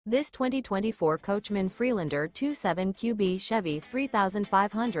This 2024 Coachmen Freelander 27QB Chevy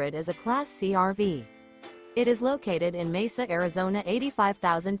 3500 is a Class C RV. It is located in Mesa, Arizona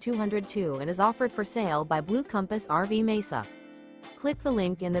 85202 and is offered for sale by Blue Compass RV Mesa. Click the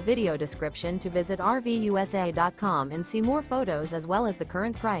link in the video description to visit RVUSA.com and see more photos as well as the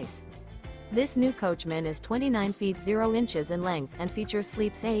current price. This new Coachmen is 29 feet 0 inches in length and features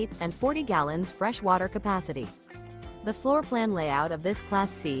sleeps 8 and 40 gallons fresh water capacity. The floor plan layout of this Class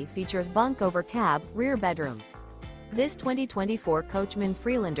C features bunk over cab, rear bedroom. This 2024 Coachmen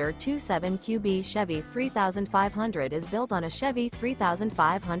Freelander 27QB Chevy 3500 is built on a Chevy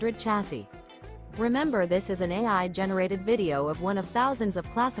 3500 chassis. Remember, this is an AI-generated video of one of thousands of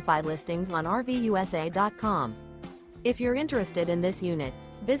classified listings on RVUSA.com. If you're interested in this unit,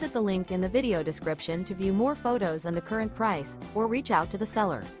 visit the link in the video description to view more photos and the current price, or reach out to the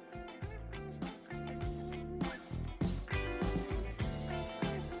seller.